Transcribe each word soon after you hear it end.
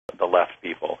left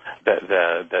people,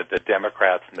 the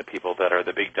Democrats and the people that are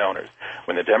the big donors.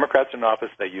 When the Democrats are in office,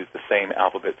 they use the same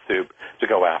alphabet soup to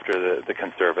go after the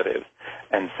conservatives.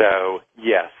 And so,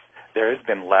 yes, there has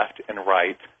been left and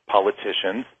right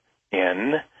politicians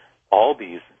in all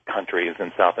these countries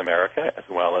in South America as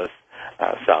well as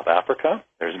South Africa.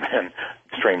 There's been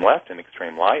extreme left and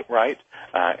extreme right,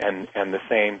 and the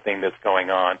same thing that's going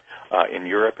on in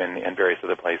Europe and various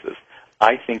other places.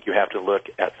 I think you have to look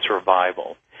at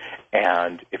survival.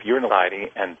 And if you're in a society,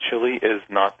 and Chile is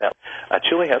not that,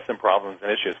 Chile has some problems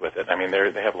and issues with it. I mean,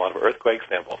 they have a lot of earthquakes,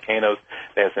 they have volcanoes,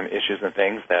 they have some issues and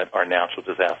things that are natural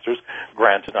disasters.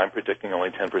 Granted, I'm predicting only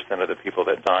 10% of the people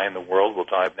that die in the world will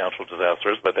die of natural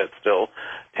disasters, but that's still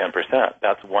 10%.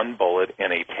 That's one bullet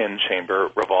in a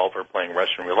 10-chamber revolver playing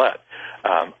Russian roulette.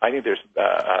 I think there's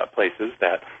places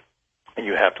that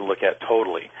you have to look at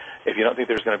totally. If you don't think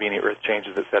there's going to be any earth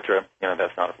changes, et cetera,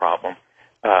 that's not a problem.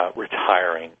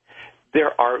 Retiring.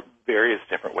 There are various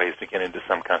different ways to get into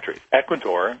some countries.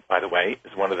 Ecuador, by the way,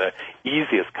 is one of the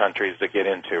easiest countries to get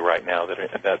into right now.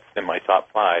 That's in my top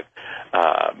 5.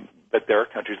 But there are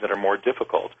countries that are more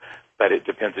difficult. But it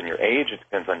depends on your age. It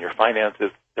depends on your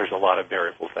finances. There's a lot of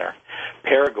variables there.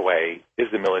 Paraguay is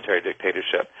a military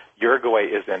dictatorship. Uruguay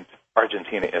isn't.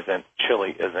 Argentina isn't,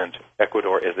 Chile isn't,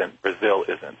 Ecuador isn't, Brazil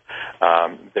isn't.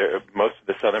 Most of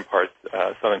the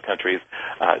southern countries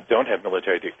don't have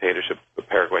military dictatorship, but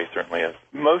Paraguay certainly is.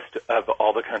 Most of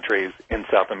all the countries in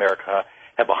South America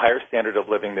have a higher standard of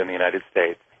living than the United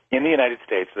States. In the United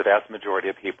States, the vast majority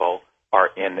of people are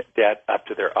in debt up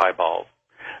to their eyeballs.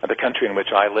 The country in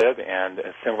which I live, and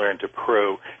similar to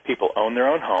Peru, people own their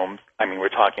own homes. I mean, we're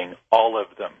talking all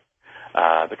of them.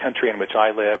 The country in which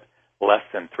I live, less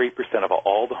than 3% of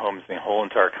all the homes in the whole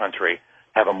entire country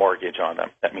have a mortgage on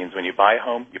them. That means when you buy a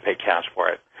home, you pay cash for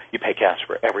it. You pay cash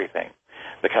for everything.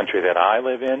 The country that I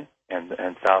live in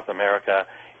South America,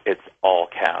 it's all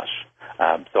cash.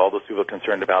 So all those people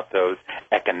concerned about those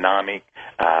economic,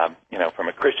 from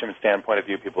a Christian standpoint of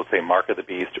view, people say mark of the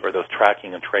beast or those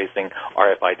tracking and tracing,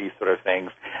 RFID sort of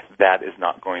things, that is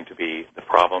not going to be the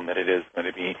problem that it is going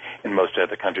to be in most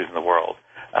other countries in the world.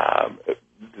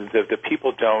 The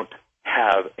people don't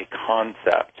have a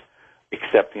concept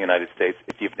except the United States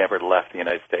if you've never left the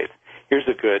United States. Here's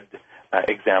a good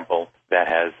example that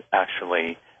has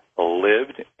actually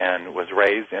lived and was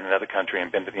raised in another country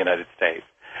and been to the United States.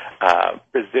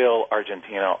 Brazil,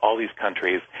 Argentina, all these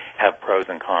countries have pros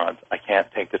and cons. I can't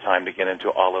take the time to get into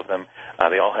all of them.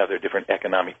 They all have their different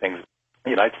economic things. The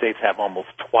United States have almost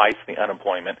twice the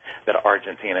unemployment that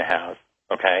Argentina has,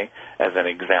 okay, as an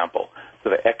example. So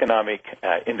the economic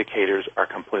indicators are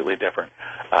completely different.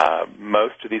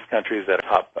 Most of these countries that are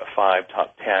top 5,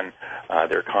 top 10,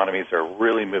 their economies are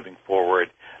really moving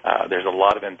forward. There's a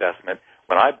lot of investment.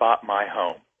 When I bought my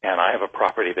home, and I have a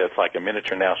property that's like a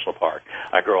miniature national park.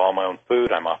 I grow all my own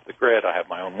food. I'm off the grid. I have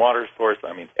my own water source.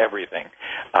 I mean, everything.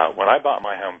 When I bought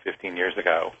my home 15 years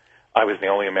ago, I was the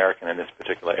only American in this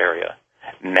particular area.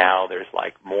 Now there's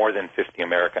like more than 50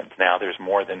 Americans. Now there's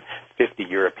more than 50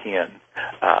 Europeans.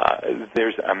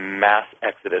 There's a mass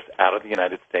exodus out of the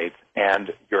United States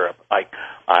and Europe.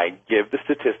 I give the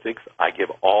statistics. I give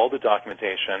all the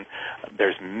documentation.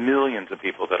 There's millions of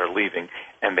people that are leaving,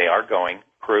 and they are going.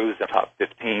 Peru's in top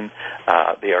 15.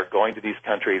 They are going to these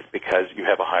countries because you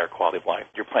have a higher quality of life.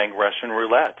 You're playing Russian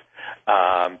roulette.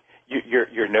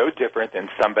 You're no different than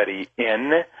somebody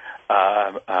in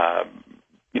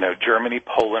Germany,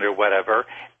 Poland, or whatever,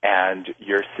 and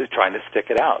you're trying to stick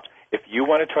it out. If you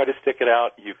want to try to stick it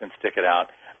out, you can stick it out.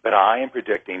 But I am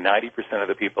predicting 90% of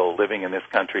the people living in this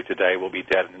country today will be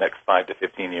dead in the next 5 to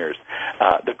 15 years.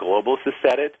 The globalists have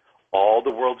said it. All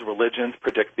the world's religions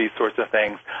predict these sorts of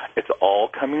things. It's all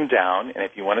coming down, and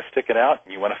if you want to stick it out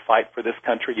and you want to fight for this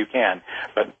country, you can.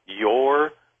 But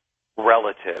your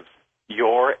relatives,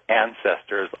 your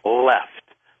ancestors left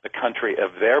the country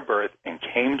of their birth and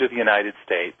came to the United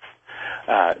States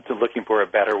to looking for a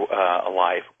better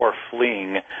life or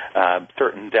fleeing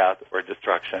certain death or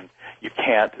destruction. You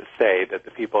can't say that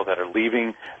the people that are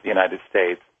leaving the United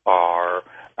States are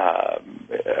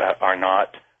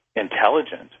not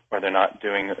intelligent or they're not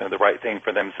doing the right thing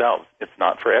for themselves. It's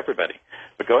not for everybody.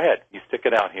 But go ahead. You stick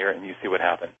it out here and you see what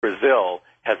happens. Brazil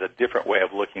has a different way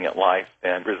of looking at life,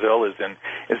 and Brazil is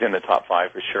in the top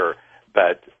 5 for sure.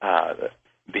 But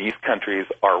these countries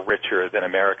are richer than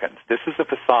Americans. This is a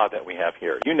facade that we have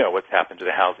here. You know what's happened to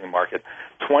the housing market.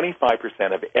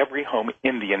 25% of every home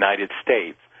in the United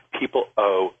States, people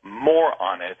owe more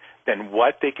on it than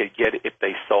what they could get if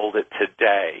they sold it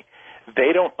today.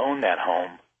 They don't own that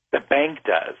home. The bank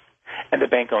does. And the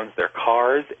bank owns their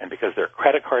cars, and because their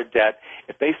credit card debt,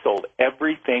 if they sold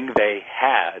everything they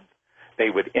had, they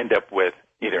would end up with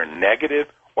either negative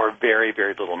or very,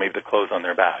 very little, maybe the clothes on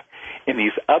their back. In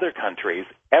these other countries,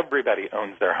 everybody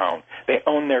owns their home. They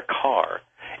own their car.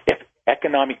 If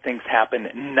economic things happen,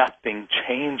 nothing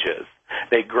changes.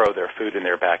 They grow their food in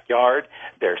their backyard.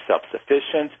 They're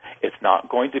self-sufficient. It's not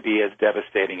going to be as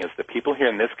devastating as the people here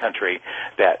in this country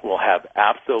that will have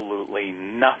absolutely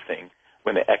nothing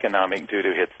when the economic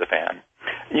doo-doo hits the fan.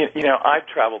 You know, I've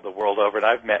traveled the world over, and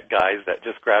I've met guys that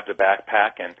just grabbed a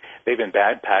backpack, and they've been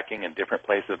backpacking in different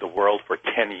places of the world for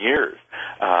 10 years.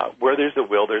 Where there's a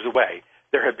will, there's a way.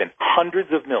 There have been hundreds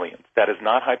of millions. That is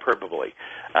not hyperbole.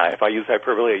 If I use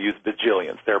hyperbole, I use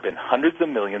bajillions. There have been hundreds of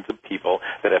millions of people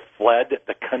that have fled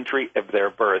the country of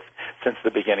their birth since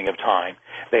the beginning of time.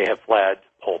 They have fled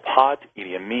Pol Pot,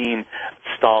 Idi Amin,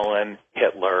 Stalin,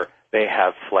 Hitler. They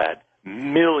have fled.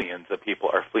 Millions of people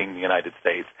are fleeing the United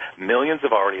States. Millions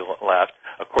have already left.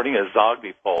 According to a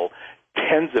Zogby poll,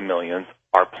 tens of millions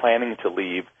are planning to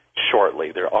leave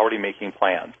shortly. They're already making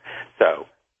plans. So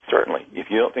certainly,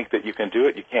 if you don't think that you can do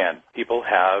it, you can. People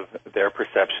have their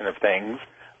perception of things.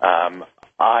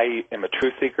 I am a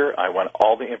truth seeker. I want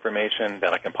all the information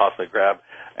that I can possibly grab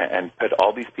and put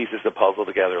all these pieces of puzzle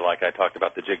together, like I talked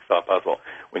about the jigsaw puzzle.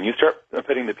 When you start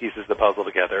putting the pieces of the puzzle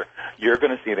together, you're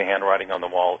going to see the handwriting on the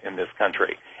wall in this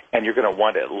country, and you're going to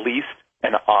want at least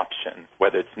an option,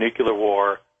 whether it's nuclear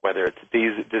war, whether it's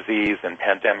disease and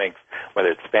pandemics, whether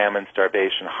it's famine,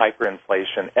 starvation,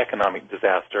 hyperinflation, economic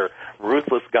disaster,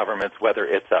 ruthless governments, whether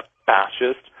it's a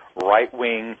fascist,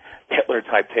 right-wing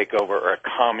Hitler-type takeover or a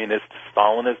communist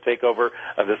Stalinist takeover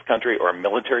of this country or a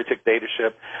military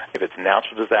dictatorship, if it's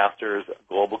natural disasters,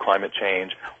 global climate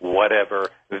change, whatever,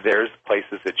 there's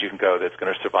places that you can go that's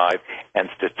going to survive. And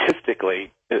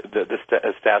statistically, the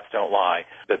stats don't lie,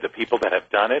 that the people that have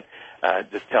done it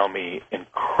just tell me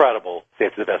incredible, say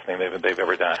it's the best thing they've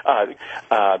ever done.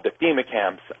 The FEMA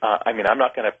camps, I mean, I'm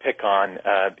not going to pick on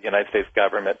the United States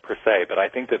government per se, but I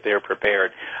think that they're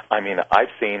prepared. I mean, I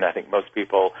think most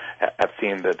people have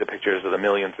seen the pictures of the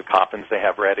millions of coffins they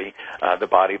have ready, the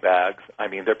body bags. I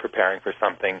mean, they're preparing for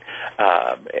something.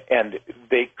 And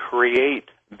they create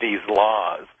these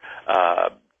laws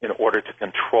in order to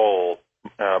control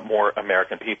more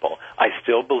American people. I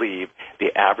still believe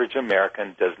the average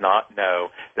American does not know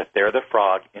that they're the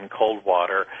frog in cold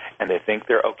water and they think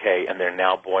they're okay and they're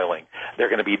now boiling. They're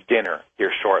going to be dinner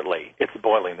here shortly. It's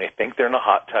boiling. They think they're in a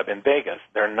hot tub in Vegas.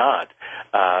 They're not.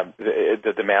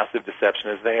 The massive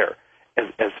deception is there.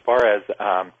 As far as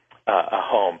a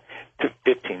home,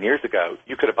 15 years ago,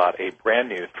 you could have bought a brand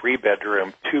new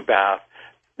 3-bedroom, 2-bath,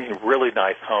 really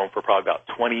nice home for probably about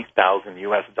 $20,000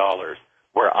 US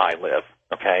where I live.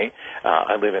 Okay,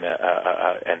 I live in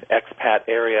an expat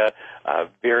area,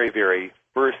 very, very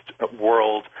first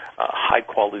world, high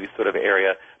quality sort of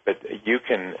area. But you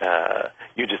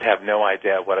just have no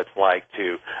idea what it's like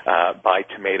to buy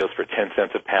tomatoes for 10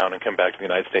 cents a pound and come back to the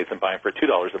United States and buy them for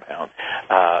 $2 a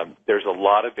pound. There's a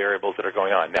lot of variables that are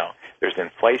going on. Now, there's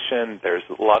inflation. There's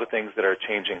a lot of things that are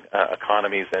changing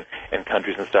economies and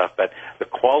countries and stuff. But the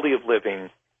quality of living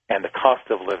and the cost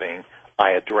of living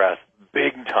I address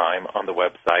big time on the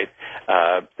website,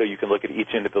 so you can look at each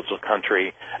individual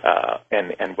country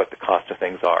and what the cost of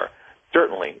things are.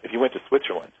 Certainly, if you went to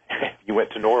Switzerland, if you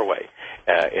went to Norway,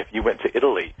 if you went to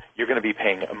Italy, you're going to be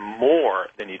paying more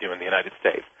than you do in the United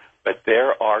States. But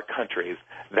there are countries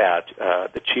that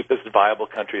the cheapest viable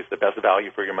countries, the best value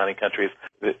for your money countries,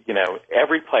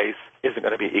 every place isn't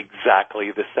going to be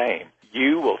exactly the same.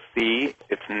 You will see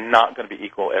it's not going to be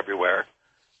equal everywhere.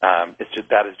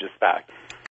 That is just fact.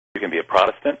 You can be a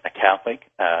Protestant, a Catholic,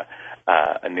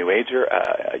 a New Ager.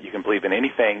 You can believe in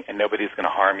anything, and nobody's going to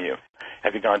harm you.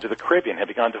 Have you gone to the Caribbean? Have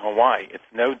you gone to Hawaii? It's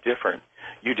no different.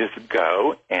 You just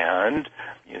go and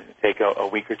you take a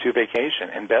week or two vacation,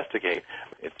 investigate.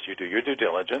 You do your due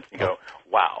diligence. You go,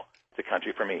 wow, it's a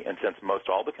country for me. And since most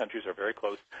all the countries are very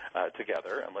close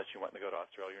together, unless you want to go to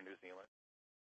Australia or New Zealand.